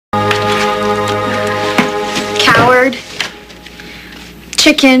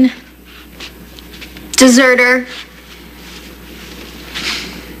chicken, deserter.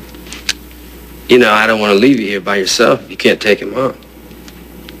 You know, I don't want to leave you here by yourself. You can't take him on.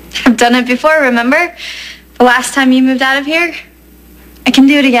 I've done it before, remember? The last time you moved out of here? I can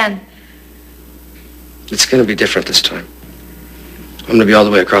do it again. It's going to be different this time. I'm going to be all the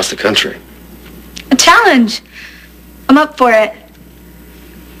way across the country. A challenge. I'm up for it.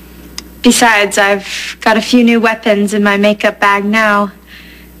 Besides, I've got a few new weapons in my makeup bag now.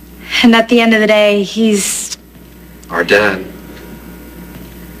 And at the end of the day, he's... Our dad.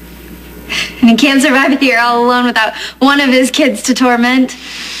 And he can't survive here all alone without one of his kids to torment.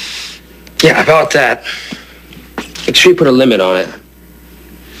 Yeah, about that. Make sure you put a limit on it.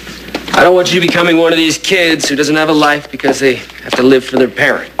 I don't want you becoming one of these kids who doesn't have a life because they have to live for their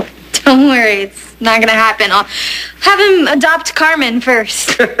parent. Don't worry, it's not gonna happen. I'll have him adopt Carmen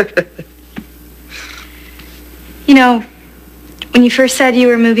first. You know, when you first said you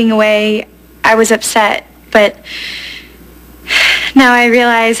were moving away, I was upset, but now I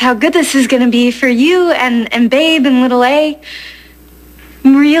realize how good this is gonna be for you and Babe and little A.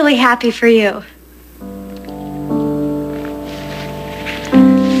 I'm really happy for you.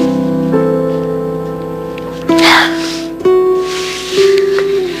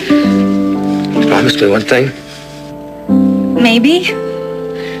 Promise me one thing. Maybe.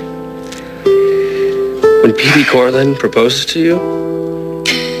 When P.B. Cortland proposes to you,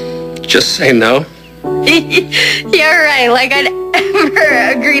 just say no. You're right, like I'd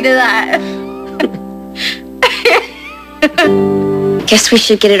ever agree to that. Guess we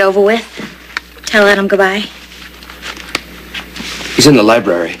should get it over with. Tell Adam goodbye. He's in the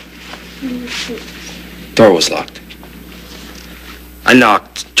library. Door was locked. I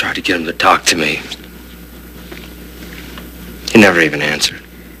knocked, tried to get him to talk to me. He never even answered.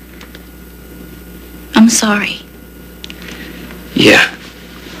 I'm sorry. Yeah.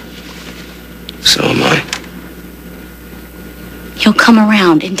 So am I. He'll come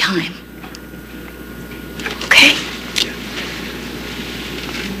around in time. Okay?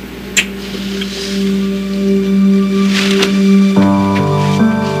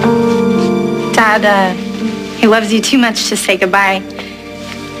 Dad, he loves you too much to say goodbye.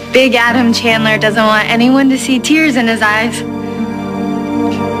 Big Adam Chandler doesn't want anyone to see tears in his eyes.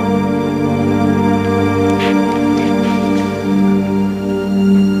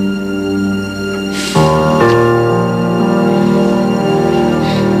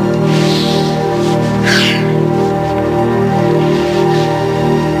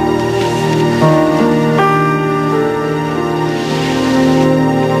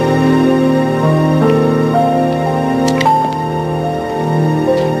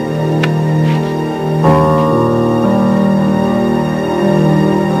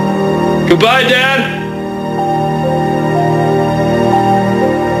 Goodbye, Dad.